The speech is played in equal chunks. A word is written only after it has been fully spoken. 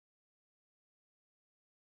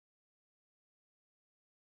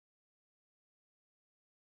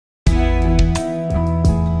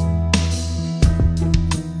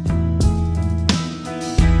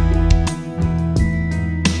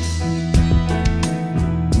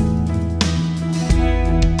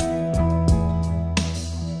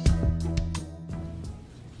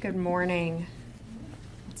morning.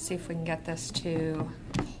 Let's see if we can get this to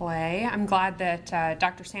play. I'm glad that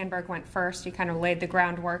Dr. Sandberg went first. He kind of laid the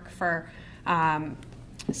groundwork for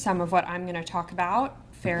some of what I'm going to talk about,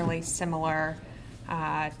 fairly similar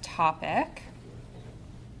topic.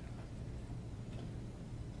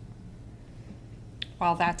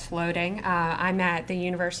 While that's loading, I'm at the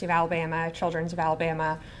University of Alabama, Children's of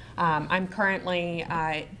Alabama. I'm currently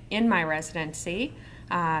in my residency.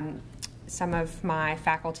 Some of my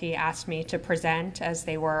faculty asked me to present as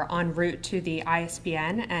they were en route to the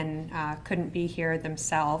ISBN and couldn't be here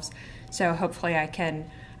themselves. So hopefully I can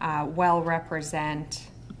well represent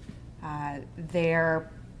their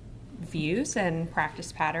views and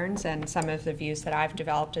practice patterns and some of the views that I've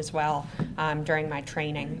developed as well during my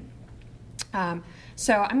training.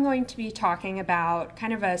 So I'm going to be talking about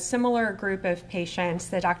kind of a similar group of patients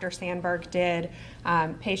that Dr. Sandberg did,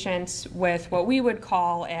 patients with what we would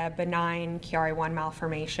call a benign Chiari-1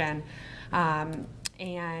 malformation.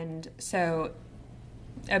 And so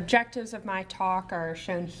objectives of my talk are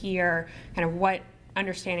shown here, kind of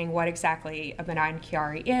understanding what exactly a benign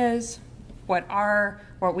Chiari is,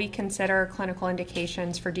 what we consider clinical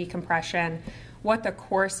indications for decompression, what the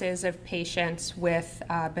course is of patients with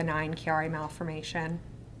benign Chiari malformation.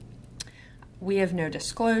 We have no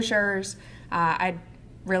disclosures. I'd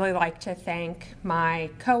really like to thank my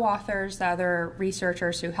co-authors, the other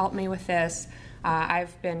researchers who helped me with this.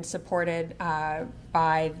 I've been supported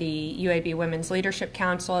by the UAB Women's Leadership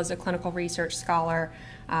Council as a clinical research scholar.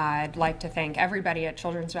 I'd like to thank everybody at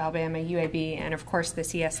Children's of Alabama, UAB, and of course the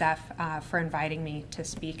CSF for inviting me to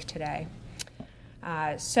speak today.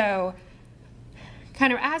 So,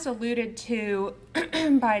 kind of as alluded to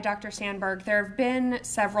by Dr. Sandberg, there have been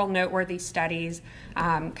several noteworthy studies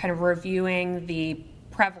kind of reviewing the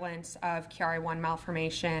prevalence of Chiari-1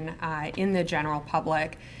 malformation in the general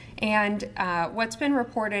public. And what's been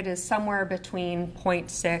reported is somewhere between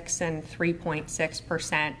 0.6 and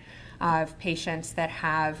 3.6% of patients that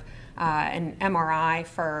have an MRI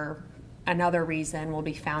for another reason will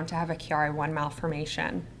be found to have a Chiari-1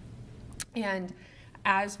 malformation. And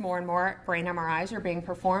as more and more brain MRIs are being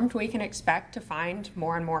performed, we can expect to find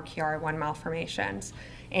more and more Chiari-1 malformations.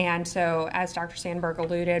 And so, as Dr. Sandberg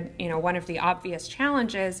alluded, one of the obvious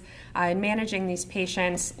challenges in managing these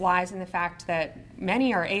patients lies in the fact that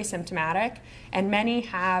many are asymptomatic and many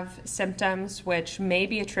have symptoms which may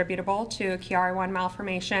be attributable to a Chiari-1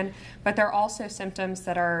 malformation, but they're also symptoms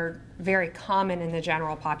that are very common in the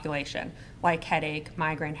general population, like headache,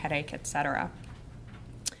 migraine headache, etc.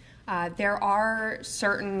 There are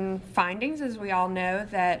certain findings, as we all know,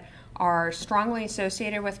 that are strongly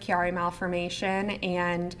associated with Chiari malformation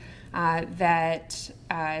and that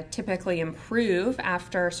typically improve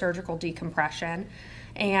after surgical decompression.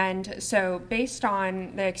 And so based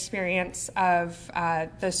on the experience of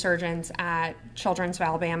the surgeons at Children's of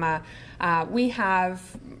Alabama, we have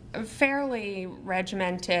a fairly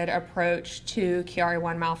regimented approach to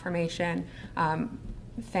Chiari-1 malformation,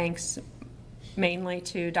 thanks mainly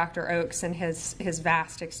to Dr. Oakes and his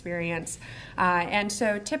vast experience. And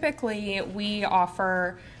so typically we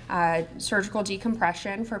offer surgical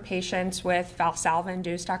decompression for patients with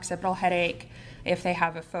Valsalva-induced occipital headache, if they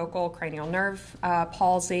have a focal cranial nerve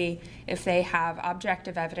palsy, if they have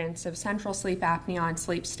objective evidence of central sleep apnea on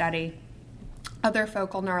sleep study, other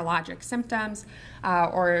focal neurologic symptoms,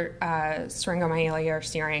 or syringomyelia or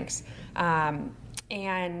syrinx.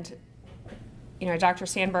 And Dr.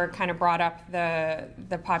 Sandberg kind of brought up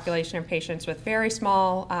the population of patients with very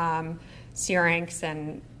small syrinx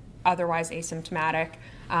and otherwise asymptomatic.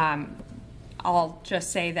 I'll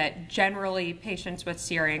just say that generally patients with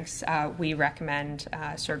syrinx, we recommend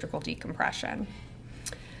surgical decompression.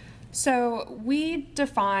 So we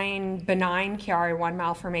define benign Chiari-1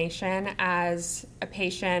 malformation as a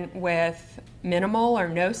patient with minimal or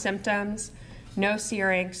no symptoms, no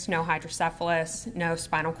syrinx, no hydrocephalus, no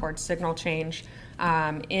spinal cord signal change.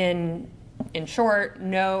 In short,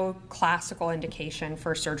 no classical indication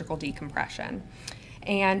for surgical decompression.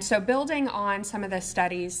 And so building on some of the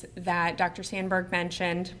studies that Dr. Sandberg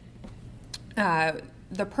mentioned,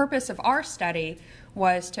 the purpose of our study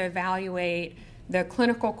was to evaluate the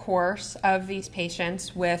clinical course of these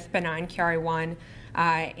patients with benign Chiari-1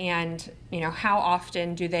 and how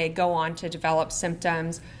often do they go on to develop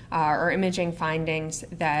symptoms or imaging findings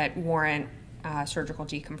that warrant surgical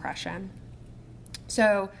decompression.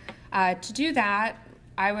 So to do that,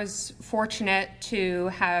 I was fortunate to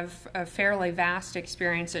have a fairly vast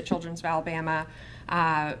experience at Children's of Alabama.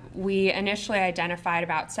 We initially identified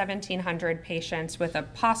about 1,700 patients with a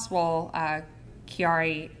possible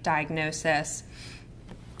Chiari diagnosis.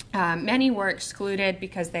 Many were excluded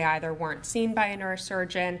because they either weren't seen by a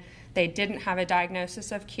neurosurgeon, they didn't have a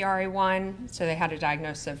diagnosis of Chiari 1, so they had a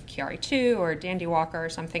diagnosis of Chiari 2 or Dandy Walker or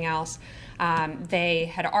something else. They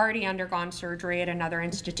had already undergone surgery at another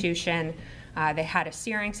institution. They had a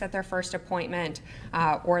syrinx at their first appointment,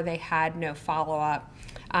 or they had no follow-up.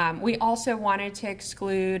 We also wanted to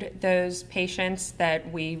exclude those patients that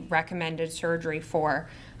we recommended surgery for.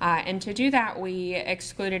 And to do that, we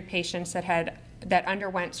excluded patients that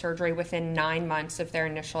underwent surgery within 9 months of their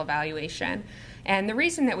initial evaluation. And the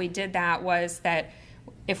reason that we did that was that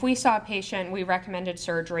if we saw a patient, we recommended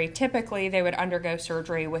surgery, typically they would undergo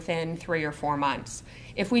surgery within 3 or 4 months.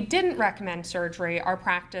 If we didn't recommend surgery, our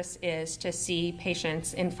practice is to see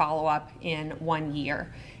patients in follow-up in 1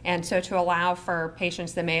 year. And so to allow for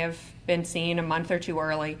patients that may have been seen a month or two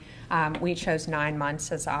early, we chose 9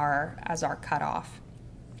 months as our cutoff.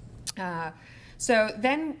 So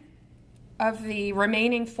then, of the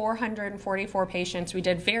remaining 444 patients, we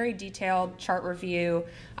did very detailed chart review,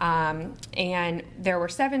 and there were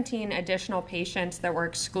 17 additional patients that were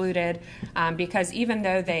excluded because even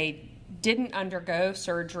though they didn't undergo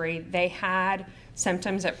surgery, they had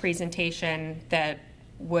symptoms at presentation that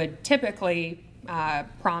would typically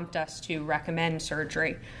prompt us to recommend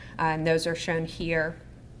surgery, and those are shown here.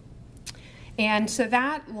 And so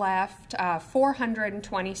that left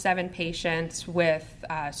 427 patients with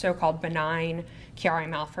so-called benign Chiari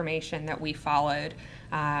malformation that we followed.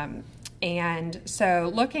 And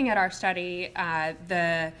so looking at our study,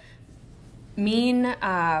 the mean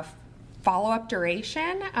follow-up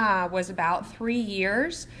duration was about 3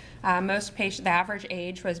 years. The average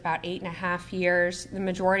age was about 8.5 years. The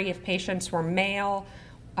majority of patients were male,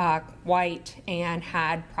 white, and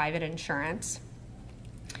had private insurance.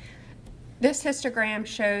 This histogram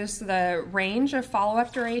shows the range of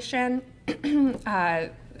follow-up duration.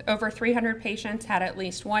 Over 300 patients had at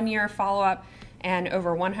least 1 year of follow-up, and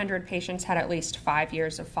over 100 patients had at least 5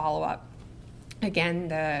 years of follow-up. Again,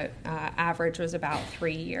 the average was about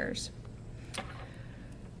 3 years.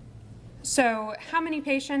 So how many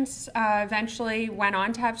patients eventually went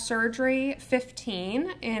on to have surgery?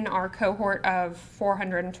 15 in our cohort of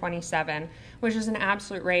 427, which is an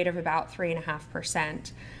absolute rate of about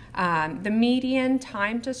 3.5%. The median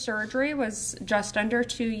time to surgery was just under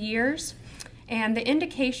 2 years, and the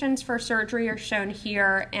indications for surgery are shown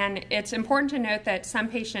here, and it's important to note that some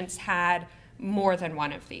patients had more than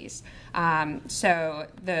one of these. So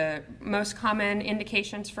the most common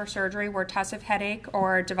indications for surgery were tussive headache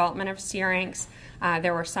or development of syrinx.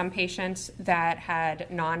 There were some patients that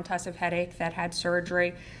had non-tussive headache that had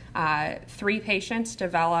surgery. 3 patients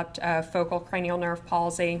developed a focal cranial nerve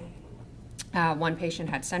palsy. 1 patient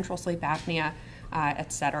had central sleep apnea,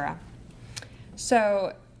 etc.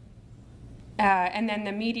 So, and then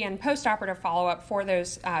the median postoperative follow-up for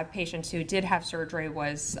those patients who did have surgery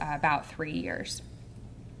was about 3 years.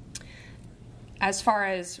 As far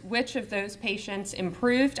as which of those patients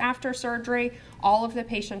improved after surgery, all of the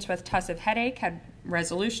patients with tussive headache had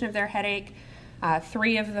resolution of their headache.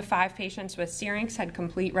 3 of the 5 patients with syrinx had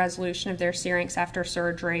complete resolution of their syrinx after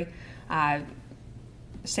surgery.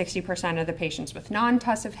 60% of the patients with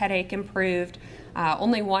non-tussive headache improved.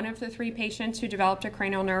 Only 1 of the 3 patients who developed a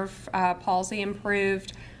cranial nerve palsy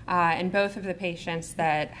improved, and both of the patients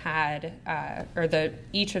that had,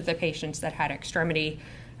 each of the patients that had extremity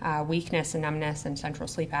weakness and numbness and central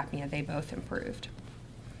sleep apnea, they both improved.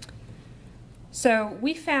 So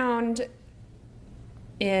we found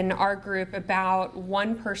in our group about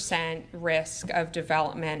 1% risk of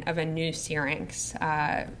development of a new syrinx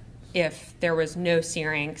if there was no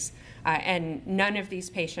syrinx, and none of these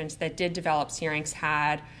patients that did develop syrinx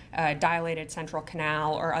had a dilated central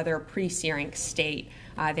canal or other pre-syrinx state.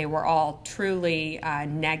 They were all truly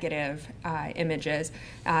negative images.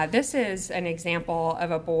 This is an example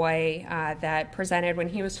of a boy that presented when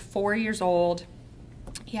he was 4 years old.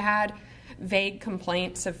 He had vague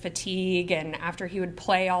complaints of fatigue, and after he would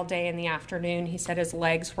play all day in the afternoon, he said his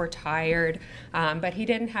legs were tired, but he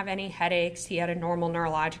didn't have any headaches. He had a normal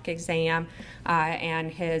neurologic exam, and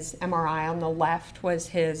his MRI on the left was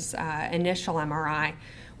his initial MRI.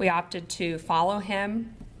 We opted to follow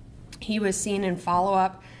him. He was seen in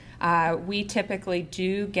follow-up. We typically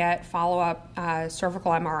do get follow-up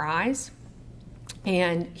cervical MRIs,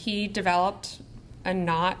 and he developed a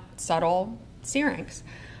not subtle syrinx.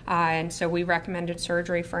 And so we recommended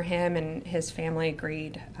surgery for him, and his family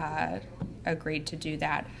agreed to do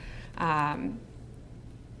that.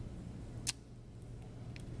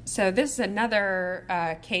 So this is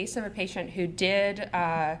another case of a patient who did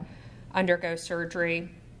undergo surgery.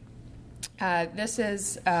 This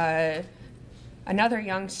is another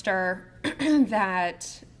youngster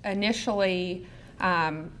that initially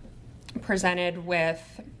presented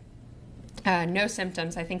with no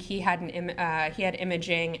symptoms. I think he had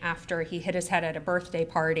imaging after he hit his head at a birthday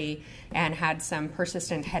party and had some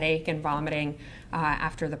persistent headache and vomiting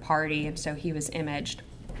after the party, and so he was imaged.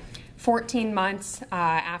 14 months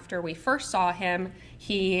after we first saw him,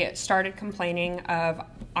 he started complaining of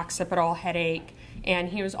occipital headache, and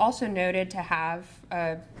he was also noted to have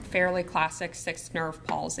a fairly classic sixth nerve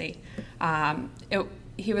palsy.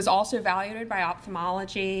 He was also evaluated by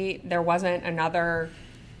ophthalmology. There wasn't another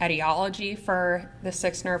etiology for the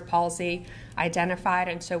sixth nerve palsy identified,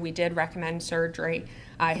 and so we did recommend surgery.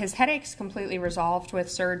 His headaches completely resolved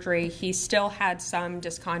with surgery. He still had some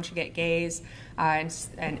dysconjugate gaze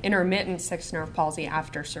and intermittent sixth nerve palsy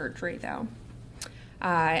after surgery, though.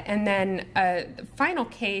 And then the final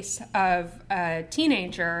case of a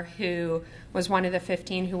teenager who was one of the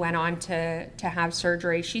 15 who went on to have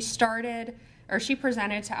surgery. She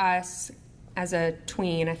presented to us as a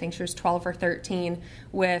tween, I think she was 12 or 13,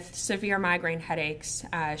 with severe migraine headaches.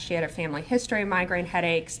 She had a family history of migraine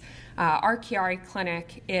headaches. Our Chiari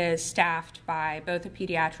clinic is staffed by both a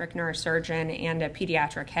pediatric neurosurgeon and a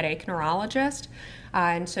pediatric headache neurologist.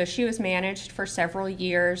 And so she was managed for several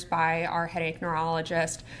years by our headache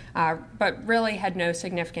neurologist, but really had no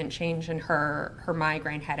significant change in her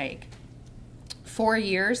migraine headache. 4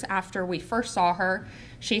 years after we first saw her,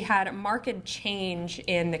 she had a marked change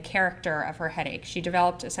in the character of her headache. She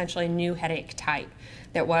developed essentially a new headache type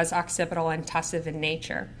that was occipital and tussive in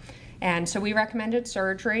nature. And so we recommended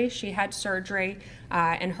surgery. She had surgery,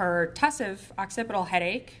 and her tussive occipital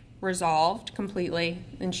headache resolved completely,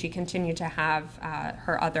 and she continued to have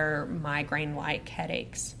her other migraine-like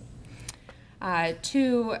headaches.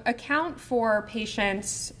 To account for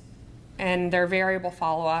patients and their variable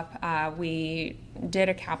follow-up, we did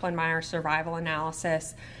a Kaplan-Meier survival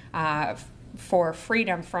analysis for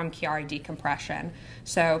freedom from Chiari decompression.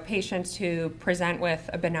 So patients who present with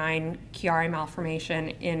a benign Chiari malformation,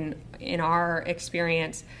 in our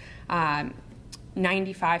experience,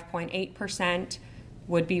 95.8%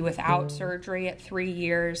 would be without surgery at 3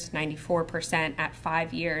 years, 94% at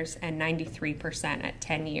 5 years, and 93% at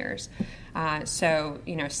 10 years. So,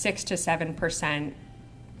 6 to 7%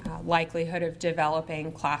 likelihood of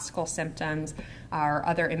developing classical symptoms or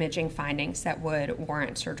other imaging findings that would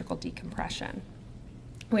warrant surgical decompression.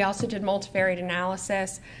 We also did multivariate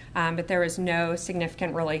analysis, but there was no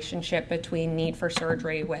significant relationship between need for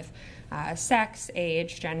surgery with sex,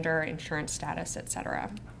 age, gender, insurance status, etc.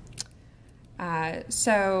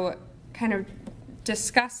 So kind of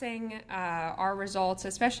discussing our results,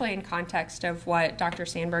 especially in context of what Dr.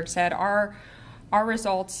 Sandberg said, our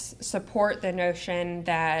results support the notion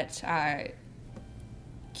that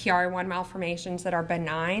Chiari 1 malformations that are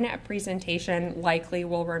benign at presentation likely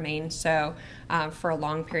will remain so for a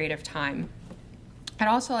long period of time. I'd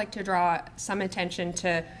also like to draw some attention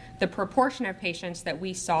to the proportion of patients that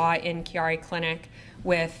we saw in Chiari clinic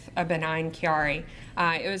with a benign Chiari.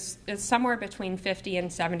 It's somewhere between 50 and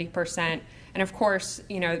 70%. And of course,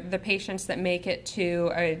 the patients that make it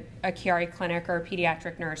to a Chiari clinic or a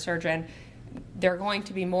pediatric neurosurgeon, there are going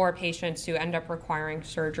to be more patients who end up requiring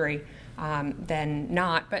surgery than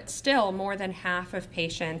not, but still more than half of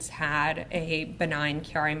patients had a benign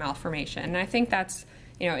Chiari malformation. And I think that's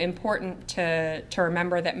important to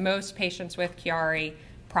remember that most patients with Chiari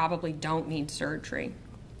probably don't need surgery.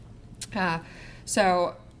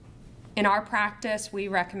 So in our practice, we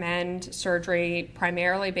recommend surgery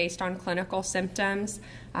primarily based on clinical symptoms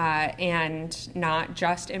and not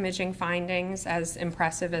just imaging findings, as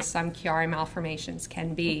impressive as some Chiari malformations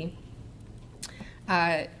can be.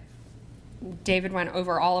 David went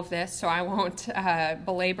over all of this, so I won't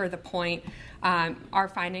belabor the point. Our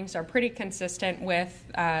findings are pretty consistent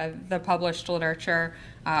with the published literature.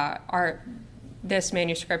 This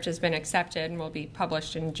manuscript has been accepted and will be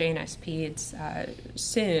published in JNS Peds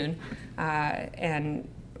soon, and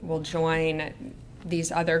will join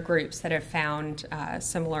these other groups that have found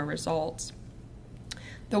similar results.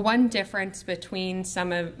 The one difference between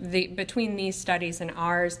between these studies and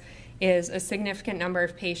ours is a significant number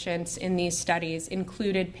of patients in these studies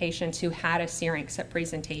included patients who had a syrinx at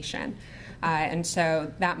presentation, and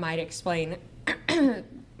so that might explain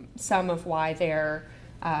some of why their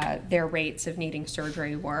rates of needing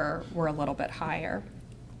surgery were a little bit higher.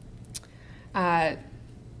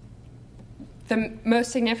 The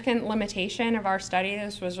most significant limitation of our study,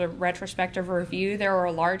 this was a retrospective review. There were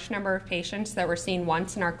a large number of patients that were seen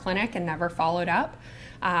once in our clinic and never followed up.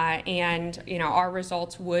 And our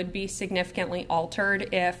results would be significantly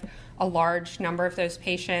altered if a large number of those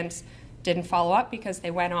patients didn't follow up because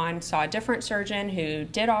they went on, saw a different surgeon who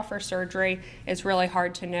did offer surgery. It's really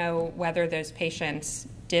hard to know whether those patients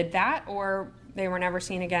did that or they were never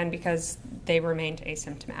seen again because they remained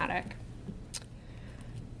asymptomatic.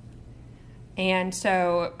 And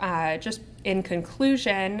so just in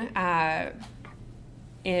conclusion,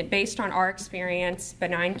 based on our experience,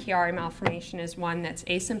 benign Chiari malformation is one that's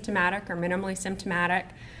asymptomatic or minimally symptomatic.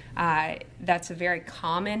 That's a very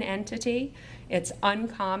common entity. It's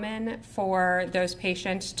uncommon for those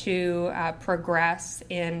patients to progress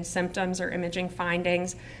in symptoms or imaging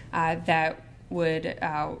findings that would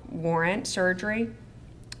warrant surgery,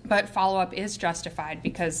 but follow-up is justified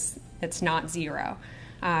because it's not zero.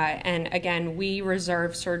 And again, we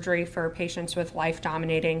reserve surgery for patients with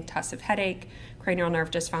life-dominating tussive headache, cranial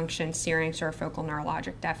nerve dysfunction, syrinx, or focal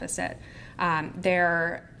neurologic deficit.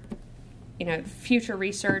 Future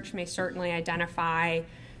research may certainly identify,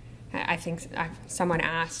 I think someone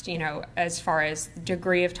asked, as far as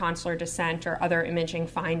degree of tonsillar descent or other imaging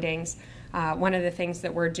findings. One of the things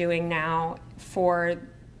that we're doing now for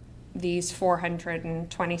these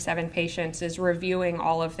 427 patients is reviewing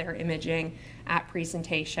all of their imaging at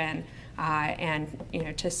presentation and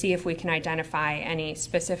to see if we can identify any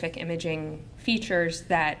specific imaging features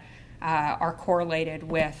that are correlated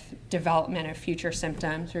with development of future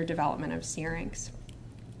symptoms or development of syrinx.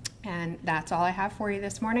 And that's all I have for you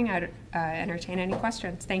this morning. I'd entertain any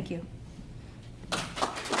questions. Thank you.